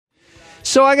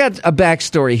So I got a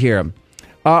backstory here.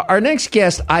 Our next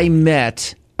guest I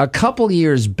met a couple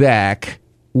years back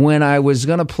when I was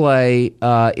going to play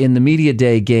in the Media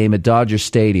Day game at Dodger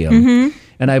Stadium. Mm-hmm.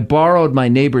 And I borrowed my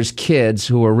neighbor's kids,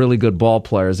 who were really good ball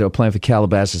players. They were playing for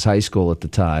Calabasas High School at the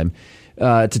time,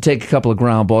 to take a couple of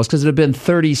ground balls because it had been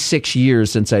 36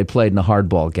 years since I played in a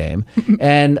hardball game.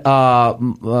 And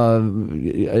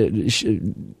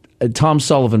Tom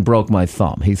Sullivan broke my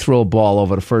thumb. He threw a ball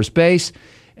over to first base,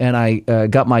 and I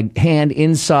got my hand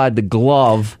inside the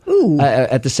glove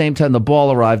at the same time the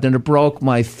ball arrived, and it broke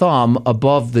my thumb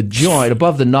above the joint,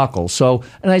 above the knuckle. So,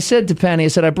 and I said to Penny, I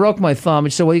said, I broke my thumb.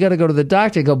 And she said, well, you got to go to the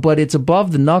doctor. I go, but it's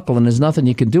above the knuckle, and there's nothing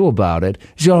you can do about it.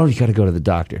 She said, oh, you got to go to the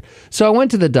doctor. So I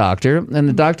went to the doctor, and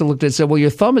the doctor looked at it and said, well,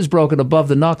 your thumb is broken above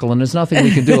the knuckle, and there's nothing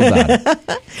we can do about it.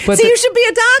 But you should be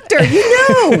a doctor. You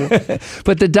know.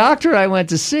 But the doctor I went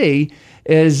to see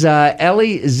is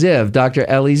Ellie Ziv, Dr.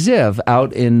 Ellie Ziv,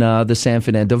 out in the San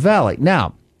Fernando Valley.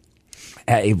 Now,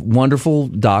 a wonderful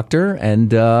doctor,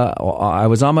 and I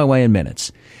was on my way in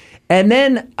minutes. And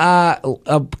then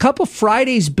a couple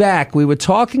Fridays back, we were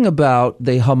talking about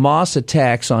the Hamas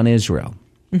attacks on Israel.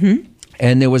 Mm-hmm.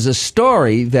 And there was a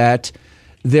story that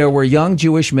there were young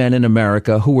Jewish men in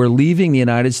America who were leaving the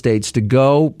United States to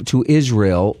go to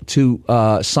Israel to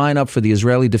sign up for the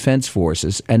Israeli Defense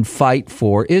Forces and fight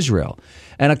for Israel.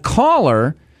 And a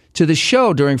caller to the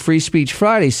show during Free Speech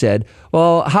Friday said,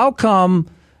 well, how come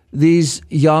these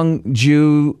young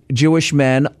Jewish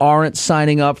men aren't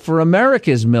signing up for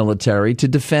America's military to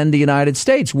defend the United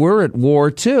States? We're at war,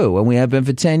 too, and we have been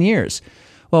for 10 years.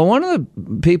 Well, one of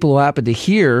the people who happened to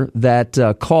hear that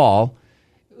call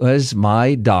was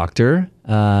my doctor,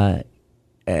 Ellie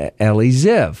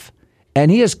Ziv. And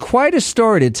he has quite a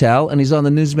story to tell, and he's on the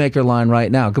Newsmaker line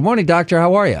right now. Good morning, doctor.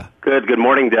 How are you? Good. Good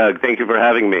morning, Doug. Thank you for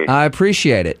having me. I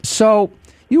appreciate it. So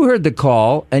you heard the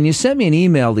call, and you sent me an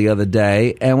email the other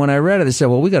day, and when I read it, I said,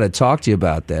 well, we got to talk to you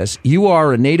about this. You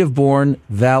are a native-born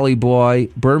Valley boy,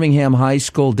 Birmingham High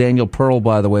School. Daniel Pearl,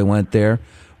 by the way, went there.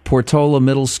 Portola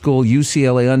Middle School,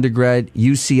 UCLA undergrad,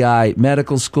 UCI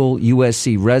Medical School,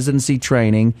 USC residency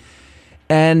training.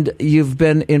 And you've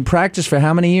been in practice for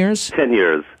how many years? 10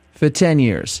 years. For 10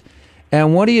 years.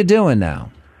 And what are you doing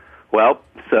now? Well,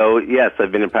 so yes,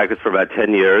 I've been in practice for about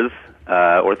 10 years,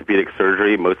 orthopedic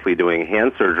surgery, mostly doing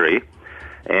hand surgery.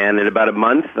 And in about a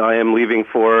month, I am leaving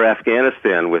for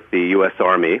Afghanistan with the U.S.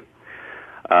 Army.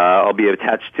 I'll be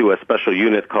attached to a special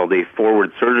unit called a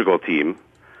forward surgical team,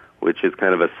 which is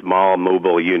kind of a small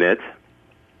mobile unit.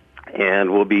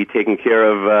 And we'll be taking care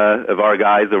of our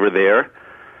guys over there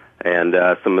and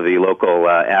some of the local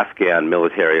Afghan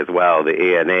military as well,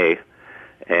 the ANA.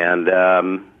 And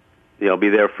I'll be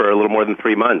there for a little more than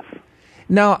 3 months.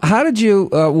 Now, how did you,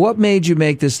 what made you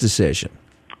make this decision?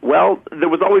 Well, there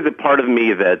was always a part of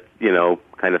me that,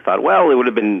 kind of thought, well, it would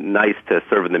have been nice to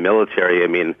serve in the military. I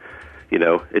mean,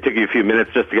 it took you a few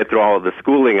minutes just to get through all of the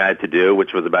schooling I had to do,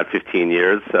 which was about 15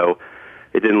 years. So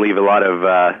it didn't leave a lot of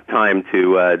time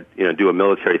to, do a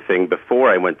military thing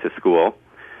before I went to school.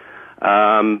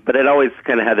 But I'd always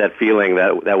kind of had that feeling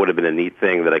that would have been a neat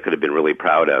thing that I could have been really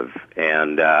proud of.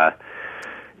 And,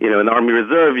 in the Army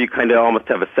Reserve, you kind of almost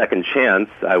have a second chance.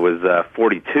 I was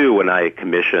 42 when I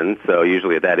commissioned, so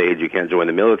usually at that age you can't join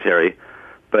the military.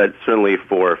 But certainly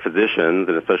for physicians,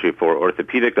 and especially for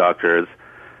orthopedic doctors,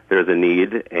 there's a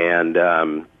need, and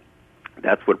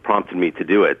that's what prompted me to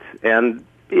do it. And,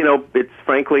 it's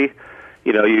frankly,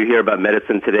 you hear about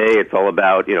medicine today, it's all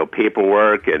about,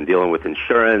 paperwork and dealing with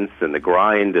insurance and the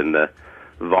grind and the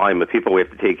volume of people we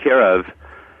have to take care of.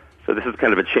 So this is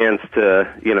kind of a chance to,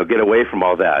 get away from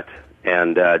all that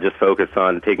and just focus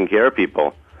on taking care of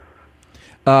people.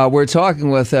 We're talking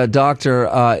with Dr.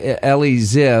 Ellie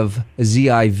Ziv,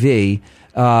 Z-I-V,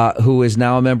 who is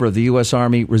now a member of the U.S.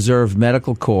 Army Reserve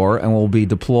Medical Corps and will be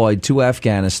deployed to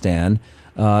Afghanistan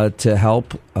to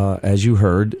help, as you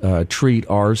heard, treat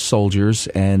our soldiers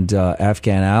and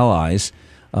Afghan allies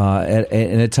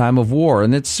in a time of war.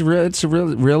 And it's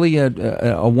really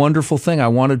a wonderful thing. I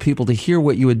wanted people to hear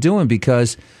what you were doing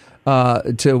because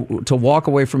to walk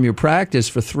away from your practice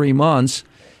for 3 months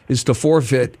is to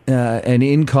forfeit an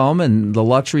income and the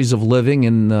luxuries of living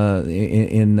in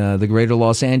the greater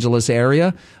Los Angeles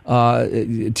area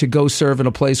to go serve in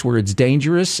a place where it's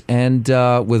dangerous and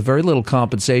with very little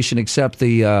compensation except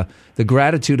the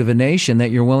gratitude of a nation that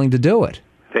you're willing to do it.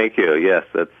 Thank you. Yes,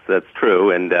 that's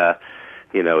true. And,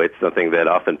 it's something that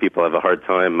often people have a hard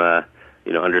time,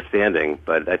 understanding.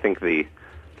 But I think the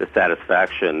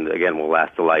satisfaction, again, will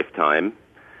last a lifetime.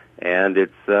 And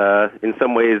it's, in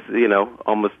some ways,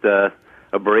 almost a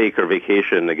break or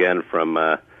vacation, again, from,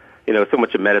 so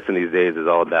much of medicine these days is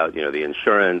all about, the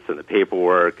insurance and the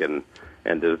paperwork and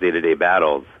those day-to-day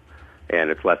battles. And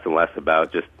it's less and less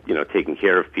about just, taking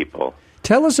care of people.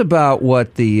 Tell us about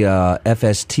what the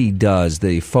FST does,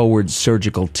 the Forward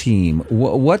Surgical Team.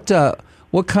 What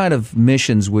kind of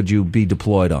missions would you be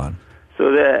deployed on?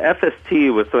 So the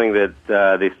FST was something that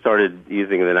they started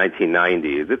using in the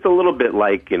 1990s. It's a little bit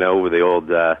like, the old,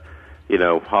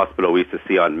 hospital we used to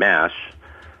see on MASH.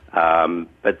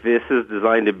 But this is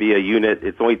designed to be a unit.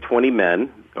 It's only 20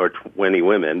 men or 20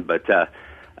 women, but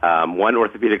one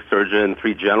orthopedic surgeon,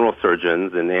 3 general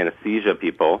surgeons, and anesthesia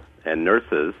people and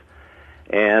nurses.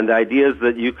 And the idea is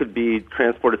that you could be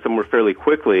transported somewhere fairly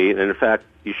quickly, and in fact,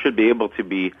 you should be able to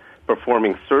be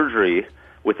performing surgery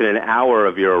within an hour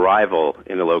of your arrival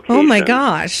in a location. Oh, my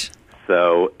gosh.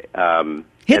 So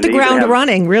hit the ground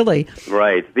running, really.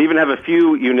 Right. They even have a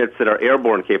few units that are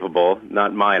airborne capable,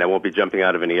 not mine. I won't be jumping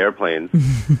out of any airplanes.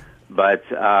 But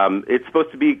it's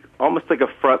supposed to be almost like a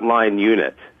frontline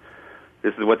unit.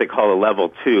 This is what they call a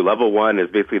level 2. Level 1 is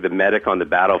basically the medic on the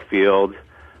battlefield.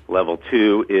 Level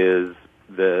 2 is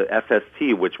the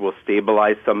FST, which will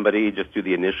stabilize somebody, just do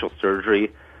the initial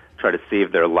surgery, try to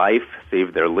save their life,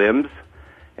 save their limbs.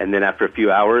 And then after a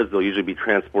few hours, they'll usually be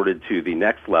transported to the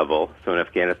next level. So in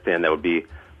Afghanistan, that would be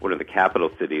one of the capital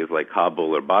cities like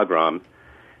Kabul or Bagram.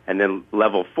 And then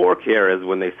level 4 care is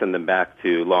when they send them back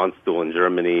to Landstuhl in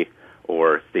Germany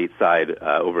or stateside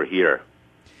over here.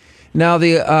 Now,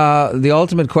 the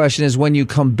ultimate question is, when you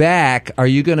come back, are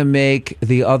you going to make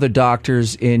the other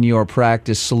doctors in your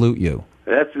practice salute you?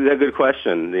 That's a good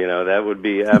question. That would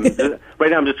be right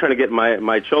now. I'm just trying to get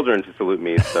my children to salute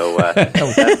me. So,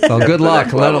 well, good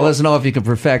luck. Let us know if you can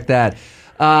perfect that.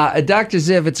 Dr.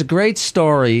 Ziv, it's a great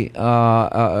story,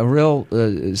 a real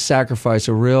sacrifice,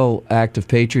 a real act of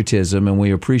patriotism, and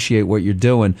we appreciate what you're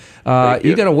doing.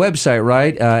 You got a website,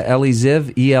 right?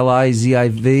 Eliziv,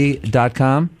 ELIZIV.com?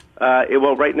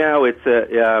 Well, right now it's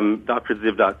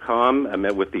drziv.com. I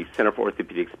met with the Center for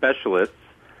Orthopedic Specialists.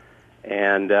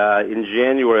 And in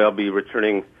January, I'll be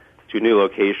returning to a new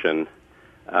location,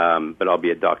 but I'll be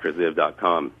at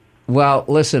drziv.com. Well,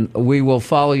 listen, we will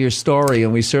follow your story,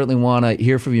 and we certainly want to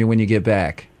hear from you when you get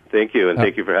back. Thank you, and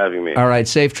thank you for having me. All right,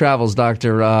 safe travels,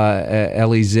 Dr.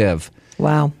 Eli Ziv.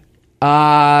 Wow.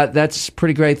 That's a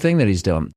pretty great thing that he's doing.